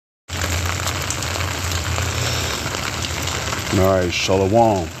All right,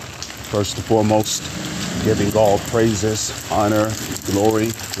 Shalom. First and foremost, giving all praises, honor, glory,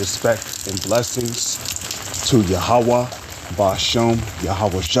 respect, and blessings to Yahweh, Ba'ashem,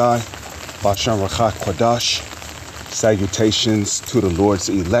 Yahweh Shai, Ba'ashem Rachat Kwadash. Salutations to the Lord's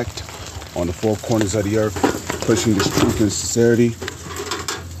elect on the four corners of the earth, pushing this truth and sincerity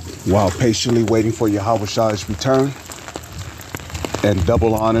while patiently waiting for Yahweh Shai's return. And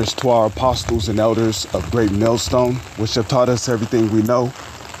double honors to our apostles and elders of Great Millstone, which have taught us everything we know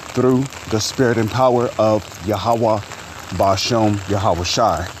through the spirit and power of Yahweh, Ba'ashem, Yahweh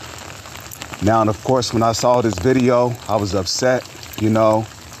Shai. Now, and of course, when I saw this video, I was upset,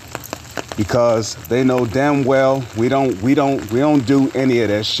 because they know damn well we don't do any of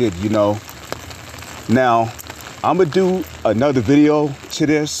that shit, Now, I'm gonna do another video to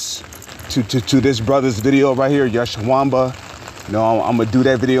this, to this brother's video right here, Yeshawamba. I'm gonna do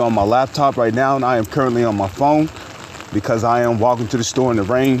that video on my laptop right now, and I am currently on my phone because I am walking to the store in the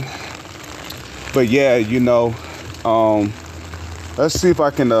rain. But yeah, let's see if I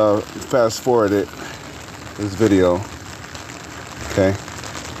can fast forward this video. Okay.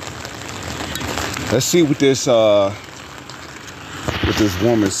 Let's see what this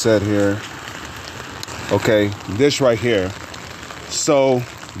woman said here. Okay, this right here. So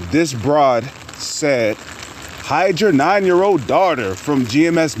this broad said, hide your 9-year-old daughter from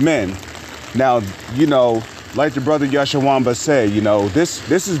GMS men. Now, like the brother Yashawamba said,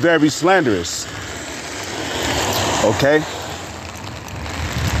 this is very slanderous. Okay?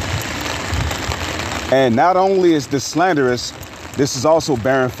 And not only is this slanderous, this is also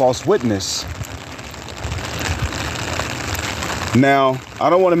bearing false witness. Now, I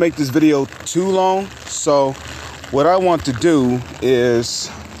don't want to make this video too long, so what I want to do is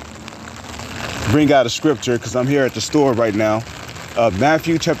bring out a scripture, because I'm here at the store right now,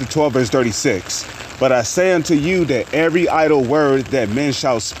 Matthew chapter 12, verse 36. But I say unto you that every idle word that men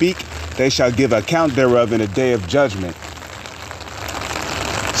shall speak, they shall give account thereof in the day of judgment.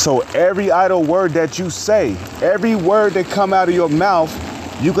 So every idle word that you say, every word that come out of your mouth,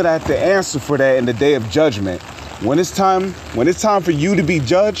 you're going to have to answer for that in the day of judgment. When it's time for you to be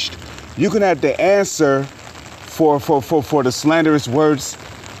judged, you're going to have to answer for the slanderous words,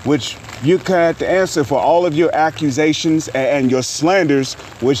 which you can have to answer for all of your accusations and your slanders,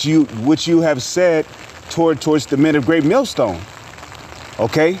 which you have said towards the men of Great Millstone.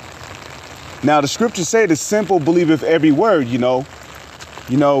 Okay? Now the scriptures say the simple believeth every word, you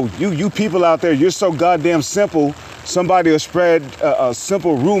people out there, you're so goddamn simple. Somebody will spread a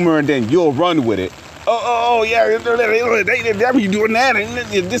simple rumor and then you'll run with it. Oh yeah, they be doing that and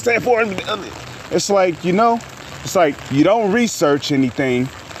this, that, for. It's like, it's like you don't research anything.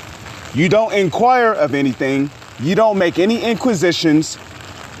 You don't inquire of anything. You don't make any inquisitions.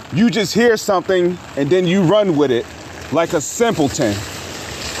 You just hear something and then you run with it like a simpleton.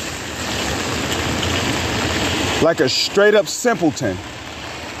 Like a straight up simpleton.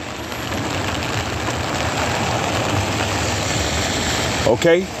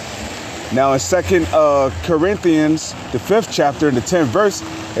 Okay? Now in 2 Corinthians, the 5th chapter, in the 10th verse,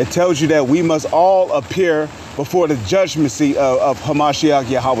 it tells you that we must all appear before the judgment seat of Hamashiach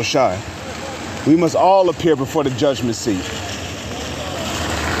Yahweh Shai. We must all appear before the judgment seat.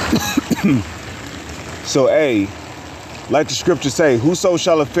 So, like the scriptures say, whoso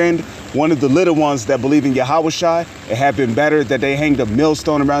shall offend one of the little ones that believe in Yahweh Shai, it had been better that they hanged a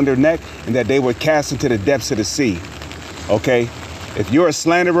millstone around their neck and that they were cast into the depths of the sea. Okay? If you're a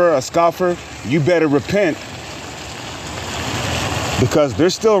slanderer, a scoffer, you better repent, because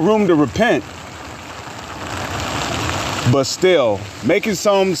there's still room to repent. But still, making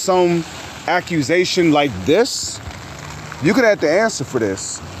some accusation like this, you're gonna have to answer for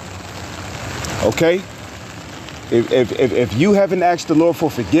this. Okay? If you haven't asked the Lord for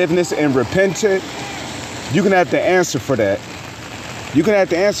forgiveness and repented, you're gonna have to answer for that. You're gonna have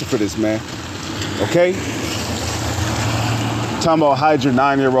to answer for this, man. Okay? Talking about hide your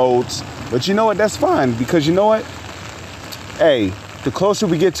 9-year-olds. But you know what? That's fine, because you know what? The closer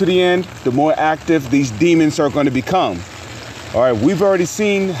we get to the end, the more active these demons are going to become. All right, we've already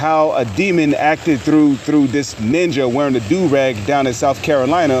seen how a demon acted through this ninja wearing a do-rag down in South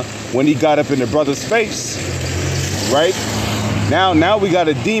Carolina when he got up in the brother's face. Right? Now we got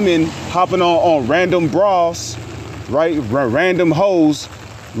a demon hopping on random bras, right? Random hoes,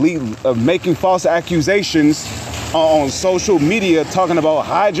 making false accusations on social media, talking about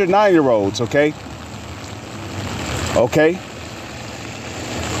hide your 9-year-olds, okay? Okay?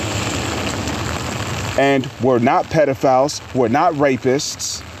 And we're not pedophiles. We're not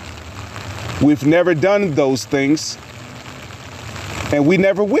rapists. We've never done those things. And we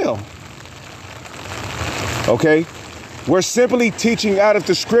never will. Okay? We're simply teaching out of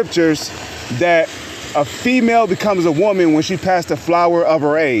the scriptures that a female becomes a woman when she passed the flower of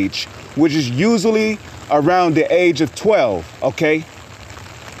her age, which is usually around the age of 12, okay?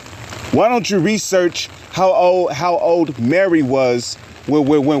 Why don't you research how old Mary was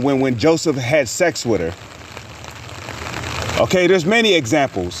when Joseph had sex with her? Okay, there's many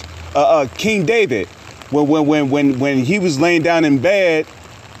examples. King David, when he was laying down in bed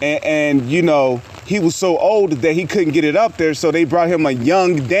and you know, he was so old that he couldn't get it up there, so they brought him a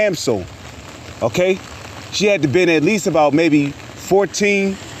young damsel, okay? She had to been at least about maybe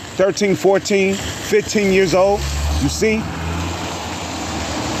 13, 14, 15 years old, you see?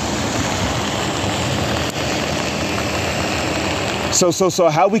 So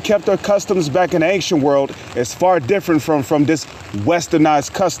how we kept our customs back in the ancient world is far different from this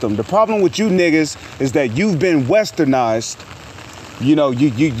westernized custom. The problem with you niggas is that you've been westernized. You know,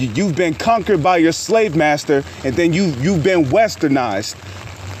 you've been conquered by your slave master, and then you've been westernized.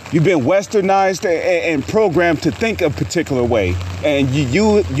 You've been westernized and programmed to think a particular way. And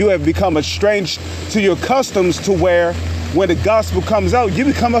you have become estranged to your customs to where when the gospel comes out, you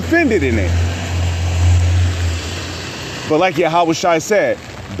become offended in it. But like Yahweh Shai said,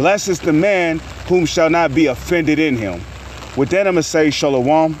 blessed is the man whom shall not be offended in him. With that, I'm going to say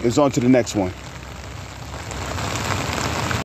shalom. Is on to the next one.